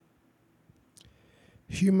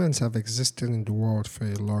Humans have existed in the world for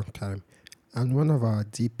a long time, and one of our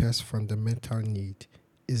deepest fundamental needs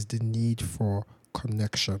is the need for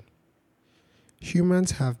connection.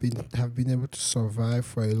 Humans have been able to survive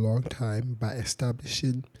for a long time by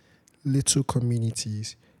establishing little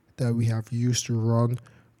communities that we have used to run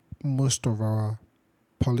most of our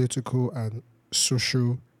political and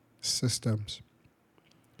social systems.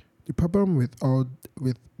 The problem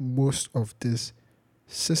with most of these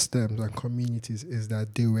systems and communities is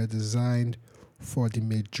that they were designed for the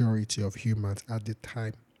majority of humans at the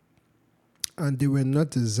time, and they were not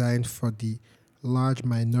designed for the large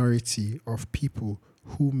minority of people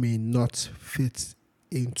who may not fit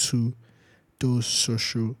into those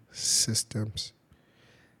social systems.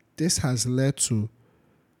 This has led to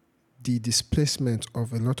the displacement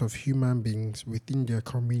of a lot of human beings within their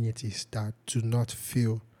communities that do not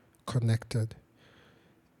feel connected.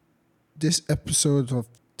 This episode of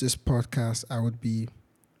this podcast, I would be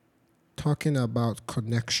talking about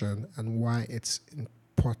connection and why it's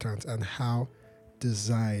important and how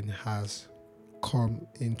design has come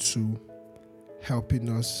into helping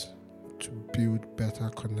us to build better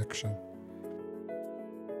connection.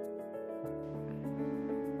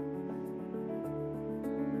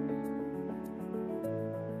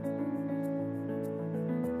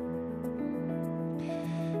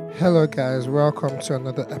 Hello, guys. Welcome to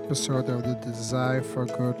another episode of the Design for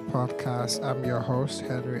Good podcast. I'm your host,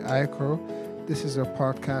 Henry Aiko. This is a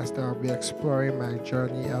podcast that will be exploring my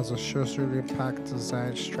journey as a social impact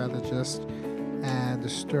design strategist and the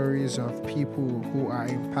stories of people who are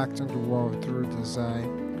impacting the world through design.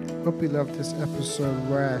 Hope you love this episode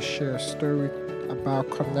where I share a story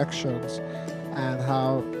about connections and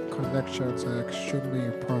how connections are extremely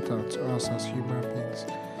important to us as human beings.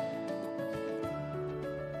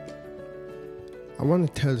 I want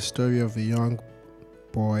to tell the story of a young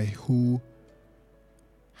boy who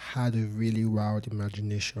had a really wild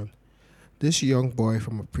imagination. This young boy,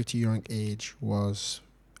 from a pretty young age, was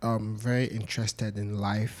very interested in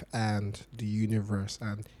life and the universe,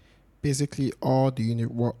 and basically all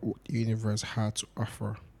what the universe had to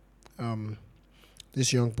offer. Um,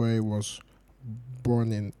 this young boy was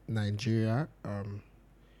born in Nigeria.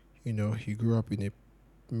 He grew up in a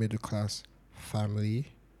middle class family,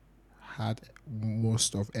 had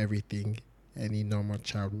most of everything any normal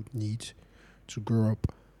child would need to grow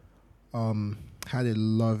up. Um, had a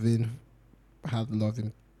loving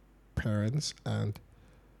parents, and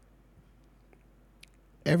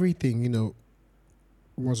everything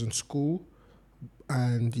was in school,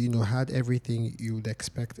 and had everything you would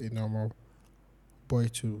expect a normal boy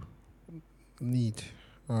to need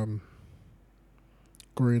um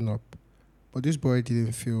growing up. But this boy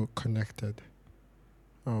didn't feel connected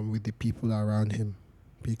with the people around him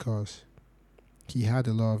because he had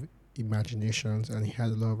a lot of imaginations and he had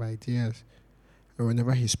a lot of ideas. And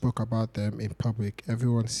whenever he spoke about them in public,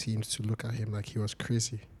 everyone seemed to look at him like he was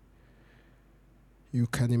crazy. You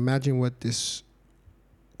can imagine what this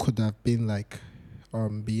could have been like,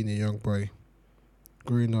 being a young boy,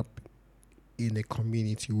 growing up in a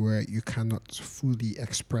community where you cannot fully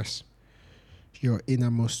express your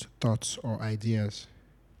innermost thoughts or ideas.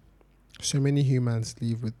 So many humans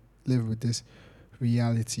live with this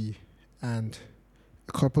reality, and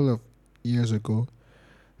a couple of years ago,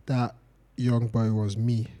 that young boy was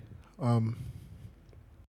me. Um,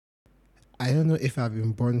 I don't know if I've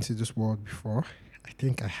been born into this world before. I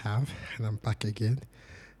think I have, and I'm back again.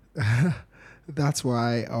 That's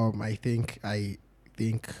why I think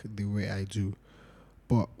the way I do.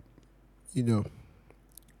 But you know,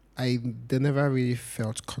 they never really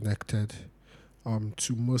felt connected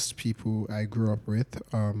to most people I grew up with.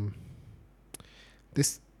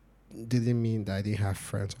 This didn't mean that I didn't have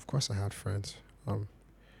friends. Of course I had friends. Of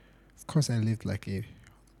course I lived like a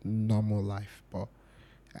normal life, but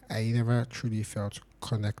I never truly felt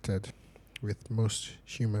connected with most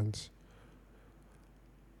humans.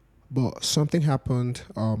 But something happened,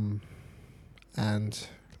 and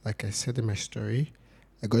like I said in my story,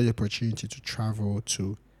 I got the opportunity to travel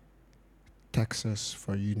to Texas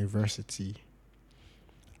for university.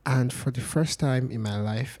 And for the first time in my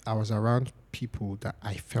life, I was around people that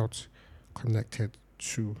I felt connected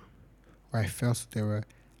to, or I felt they were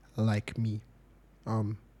like me.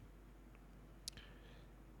 Um,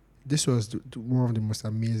 this was one of the most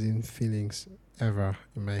amazing feelings ever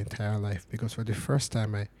in my entire life because for the first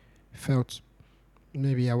time I felt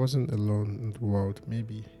maybe I wasn't alone in the world.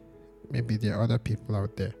 Maybe there are other people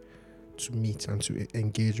out there to meet and to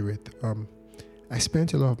engage with. I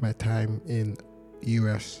spent a lot of my time in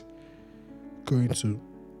US going to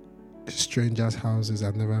strangers' houses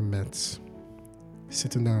I've never met,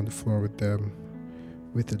 sitting down on the floor with them,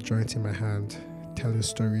 with a joint in my hand, telling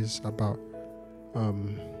stories about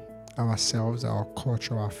um, ourselves, our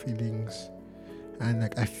culture, our feelings. And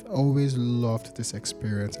like I've always loved this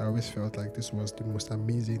experience. I always felt like this was the most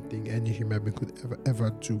amazing thing any human being could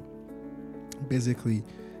ever do. Basically,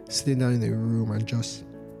 sitting down in a room and just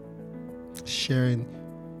sharing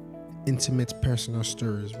intimate personal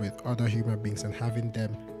stories with other human beings and having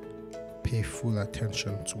them pay full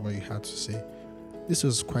attention to what you had to say. This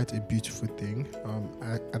was quite a beautiful thing,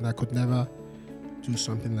 and I could never do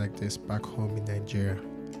something like this back home in Nigeria.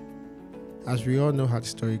 As we all know how the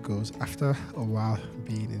story goes, after a while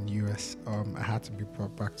being in the US, I had to be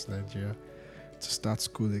brought back to Nigeria to start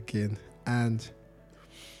school again. And,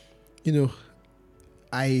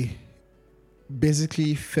 I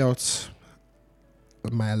basically felt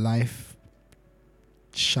my life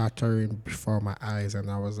shattering before my eyes,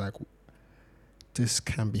 and I was like, this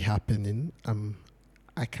can be happening.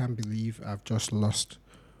 I can't believe I've just lost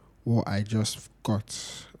what I just got.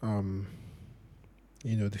 The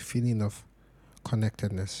feeling of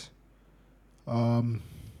connectedness. So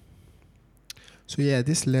yeah,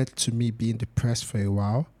 this led to me being depressed for a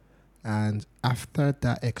while. And after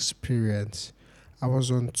that experience, I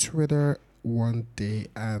was on Twitter one day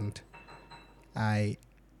and I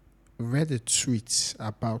read a tweet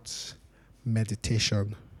about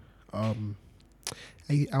meditation.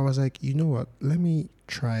 I was like, you know what? Let me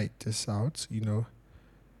try this out.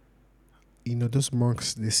 Those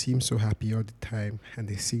monks, they seem so happy all the time and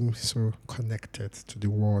they seem so connected to the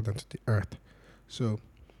world and to the earth. So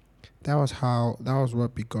that was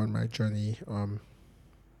what began my journey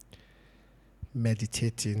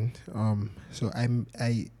meditating. So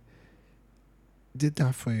I did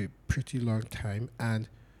that for a pretty long time, and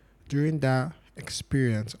during that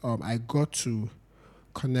experience, I got to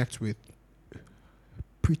connect with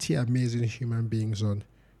pretty amazing human beings on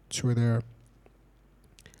Twitter.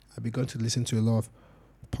 I began to listen to a lot of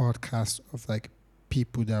podcasts of like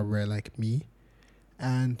people that were like me,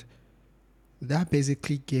 and that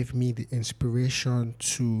basically gave me the inspiration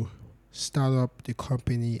to start up the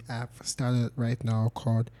company I've started right now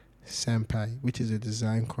called Senpai, which is a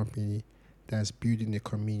design company that's building a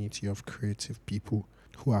community of creative people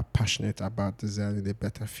who are passionate about designing a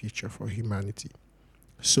better future for humanity.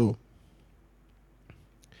 So,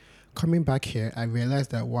 coming back here, I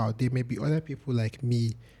realized that wow, there may be other people like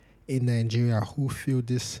me in Nigeria who feel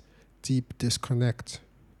this deep disconnect,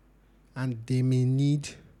 and they may need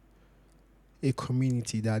a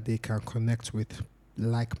community that they can connect with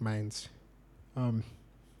like minds. Um,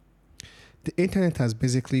 the internet has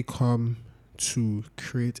basically come to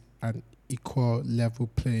create an equal level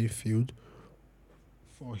playing field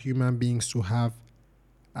for human beings to have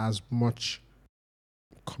as much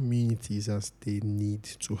communities as they need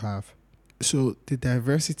to have. So the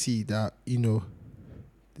diversity that,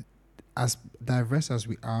 as diverse as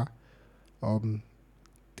we are, um,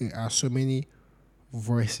 there are so many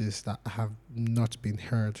voices that have not been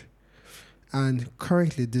heard. And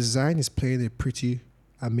currently, design is playing a pretty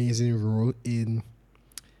amazing role in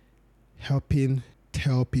helping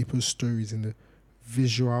tell people's stories in a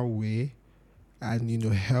visual way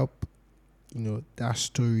and, help, that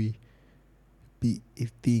story be a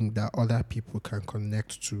thing that other people can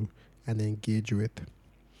connect to and engage with.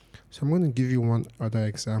 So I'm going to give you one other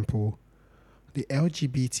example. The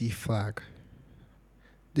LGBT flag.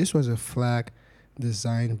 This was a flag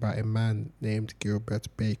designed by a man named Gilbert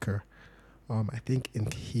Baker. I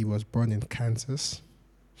think he was born in Kansas.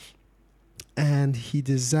 And he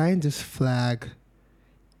designed this flag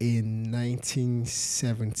in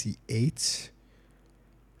 1978.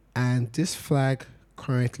 And this flag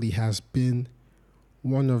currently has been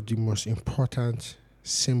one of the most important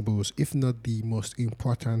symbols, if not the most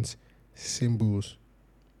important symbols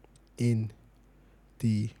in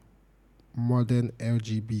the modern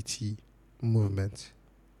LGBT movement.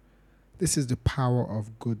 This is the power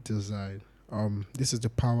of good design. This is the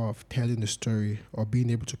power of telling a story or being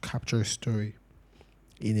able to capture a story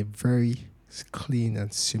in a very clean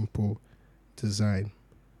and simple design.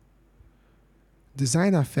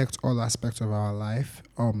 Design affects all aspects of our life,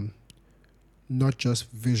 not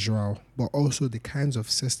just visual, but also the kinds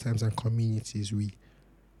of systems and communities we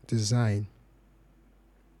design.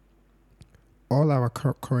 All our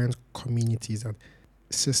current communities and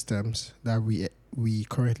systems that we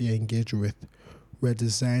currently engage with were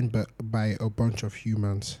designed by a bunch of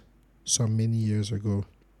humans some many years ago.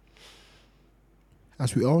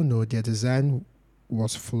 As we all know, their design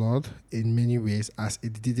was flawed in many ways as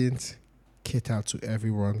it didn't cater to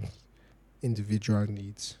everyone's individual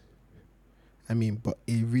needs. But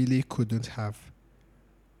it really couldn't have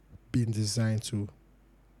been designed to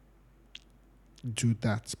do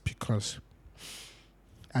that because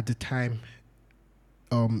at the time,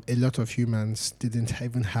 a lot of humans didn't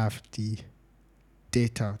even have the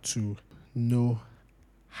data to know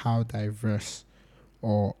how diverse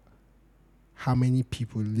or how many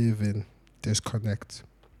people live in disconnect.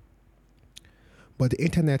 But the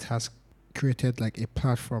internet has created like a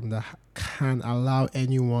platform that can allow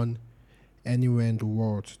anyone anywhere in the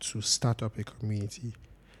world to start up a community.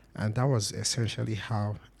 And that was essentially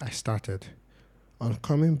how I started. On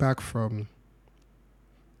coming back from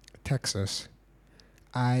Texas,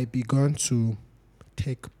 I began to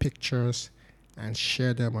take pictures and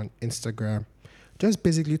share them on Instagram, just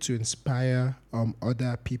basically to inspire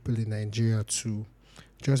other people in Nigeria to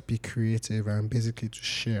just be creative and basically to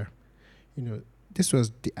share. This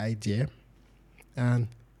was the idea. And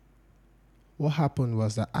what happened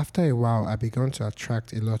was that after a while, I began to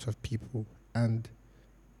attract a lot of people, and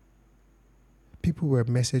people were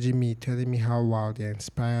messaging me, telling me how wow, they're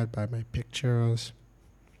inspired by my pictures.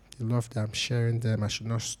 They love that I'm sharing them. I should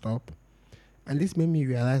not stop. And this made me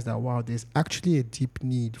realize that wow, there's actually a deep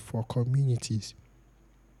need for communities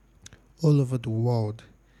all over the world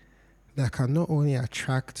that can not only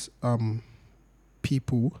attract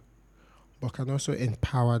people but can also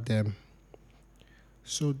empower them.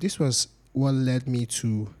 So this was what led me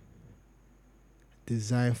to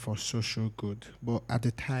design for social good. But at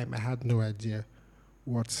the time, I had no idea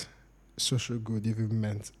what social good even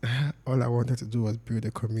meant. All I wanted to do was build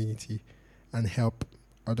a community and help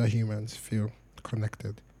other humans feel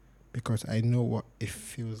connected, because I know what it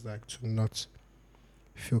feels like to not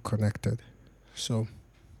feel connected. So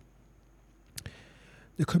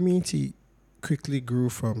the community quickly grew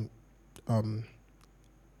from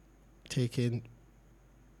taking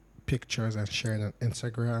pictures and sharing on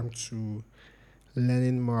Instagram to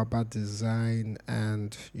learning more about design,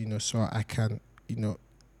 and so I can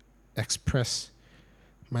express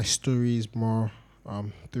my stories more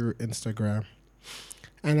through Instagram.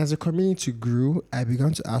 And as the community grew, I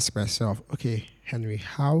began to ask myself, okay, Henry,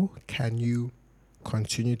 how can you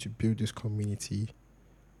continue to build this community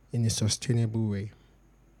in a sustainable way?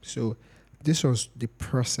 So this was the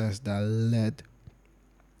process that led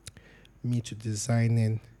me to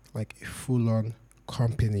designing like a full-on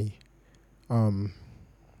company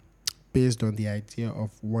based on the idea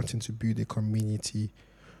of wanting to build a community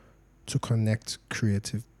to connect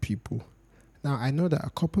creative people. Now, I know that a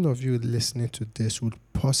couple of you listening to this would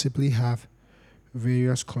possibly have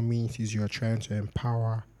various communities you're trying to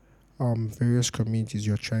empower, various communities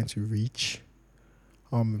you're trying to reach,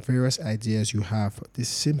 various ideas you have. The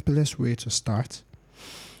simplest way to start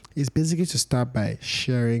is basically to start by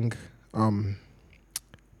sharing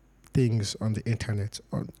things on the internet,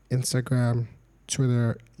 on Instagram,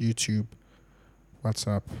 Twitter, YouTube,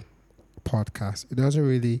 WhatsApp, podcast. It doesn't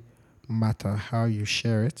really matter how you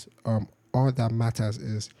share it. All that matters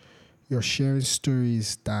is you're sharing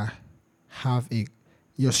stories that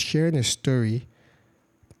you're sharing a story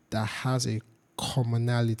that has a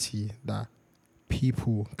commonality that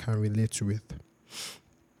people can relate with.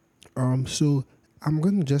 So I'm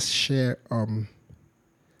going to just share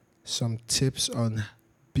some tips on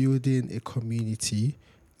building a community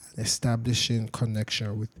and establishing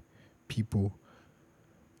connection with people.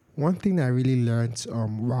 One thing I really learned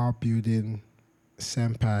while building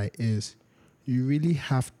Senpai is you really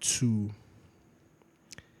have to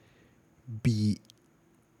be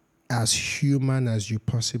as human as you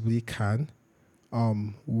possibly can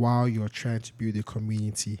while you're trying to build a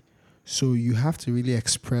community. So you have to really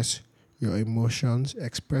express your emotions,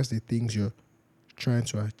 express the things you're trying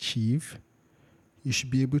to achieve. You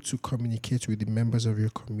should be able to communicate with the members of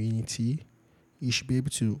your community. You should be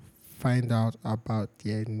able to find out about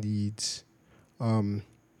their needs and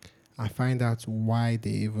find out why they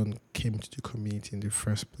even came to the community in the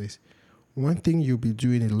first place. One thing you'll be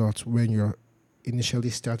doing a lot when you're initially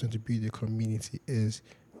starting to build a community is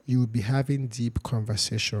you will be having deep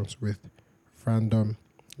conversations with random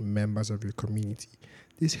members of your community.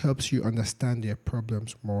 This helps you understand their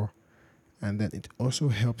problems more, and then it also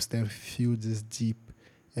helps them feel this deep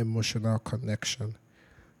emotional connection.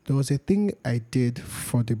 There was a thing I did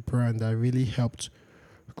for the brand that really helped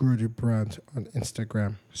grow the brand on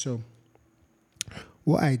Instagram. So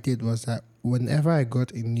what I did was that whenever I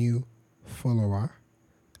got a new follower,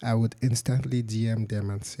 I would instantly DM them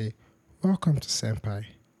and say, "Welcome to Senpai.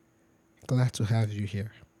 Glad to have you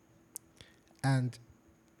here." And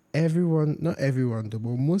everyone, not everyone though,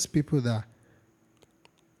 but most people that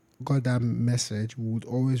got that message would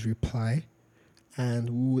always reply, and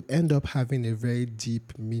we would end up having a very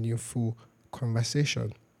deep, meaningful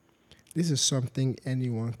conversation. This is something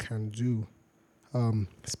anyone can do,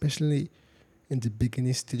 especially in the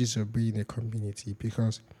beginning stages of being a community,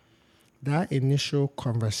 because that initial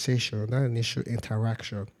conversation, that initial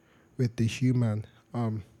interaction with the human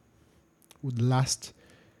would last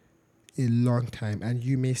a long time, and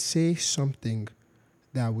you may say something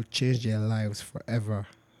that would change their lives forever.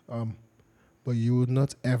 But you would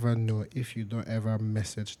not ever know if you don't ever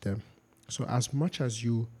message them. So as much as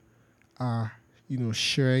you are,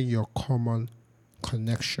 sharing your common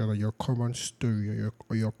connection or your common story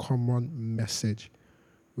or your common message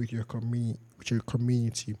with your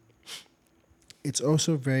community, it's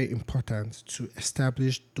also very important to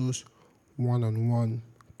establish those one-on-one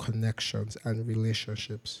connections and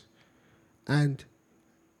relationships. And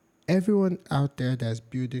everyone out there that's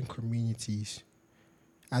building communities,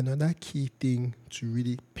 another key thing to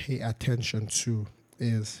really pay attention to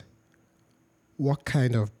is what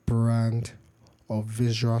kind of brand or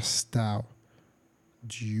visual style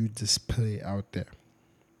do you display out there?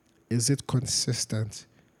 Is it consistent?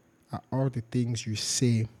 Are all the things you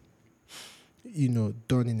say,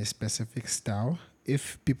 done in a specific style?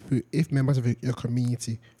 If members of your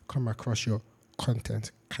community come across your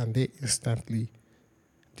content, can they instantly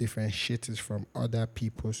differentiate it from other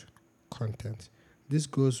people's content? This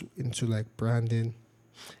goes into like branding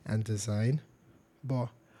and design, but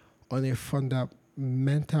on a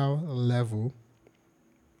fundamental level,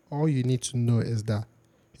 all you need to know is that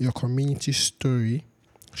your community story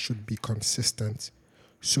should be consistent.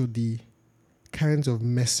 So the kinds of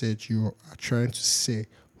message you are trying to say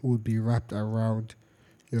will be wrapped around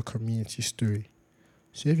your community story.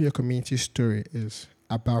 So if your community story is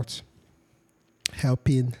about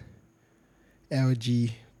helping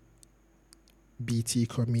LGBT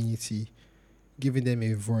community, giving them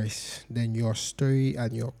a voice, then your story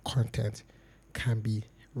and your content can be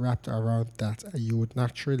wrapped around that, and you would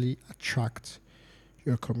naturally attract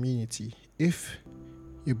your community. If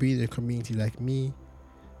you're being a community like me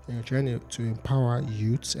and you're trying to empower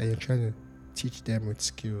youths and you're trying to teach them with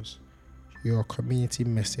skills, your community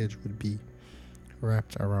message would be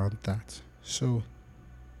wrapped around that. So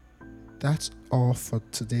that's all for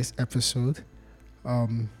today's episode.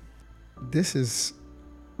 This is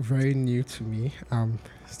very new to me. I'm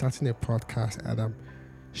starting a podcast and I'm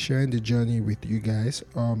sharing the journey with you guys.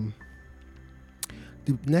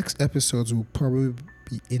 The next episodes will probably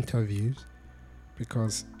be interviews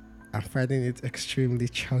because I'm finding it extremely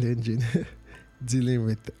challenging dealing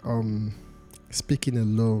with speaking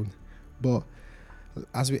alone. But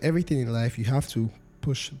as with everything in life, you have to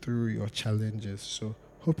push through your challenges. So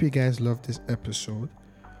hope you guys love this episode.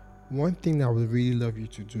 One thing I would really love you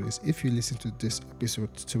to do is, if you listen to this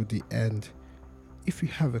episode to the end, if you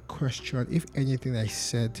have a question, if anything I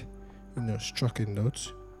said, struck a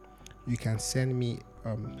note, you can send me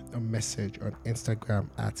a message on Instagram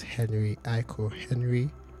at Henry Iko, Henry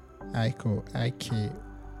Iko, Ikoh.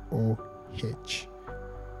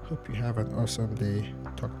 Hope you have an awesome day.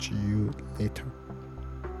 Talk to you later.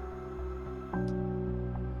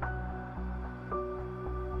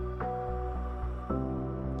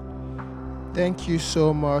 Thank you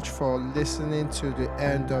so much for listening to the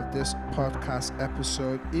end of this podcast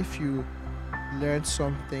episode. If you learned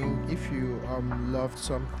something, if you loved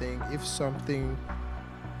something, if something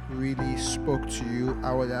really spoke to you,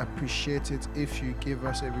 I would appreciate it if you give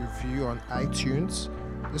us a review on iTunes.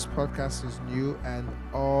 This podcast is new and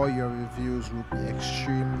all your reviews will be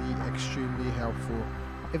extremely helpful.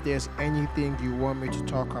 If there's anything you want me to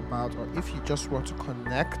talk about, or if you just want to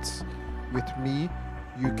connect with me,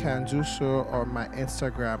 you can do so on my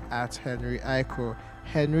Instagram at Henry Iko,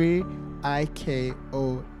 Henry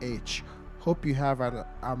Ikoh. Hope you have an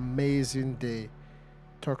amazing day.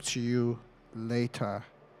 Talk to you later.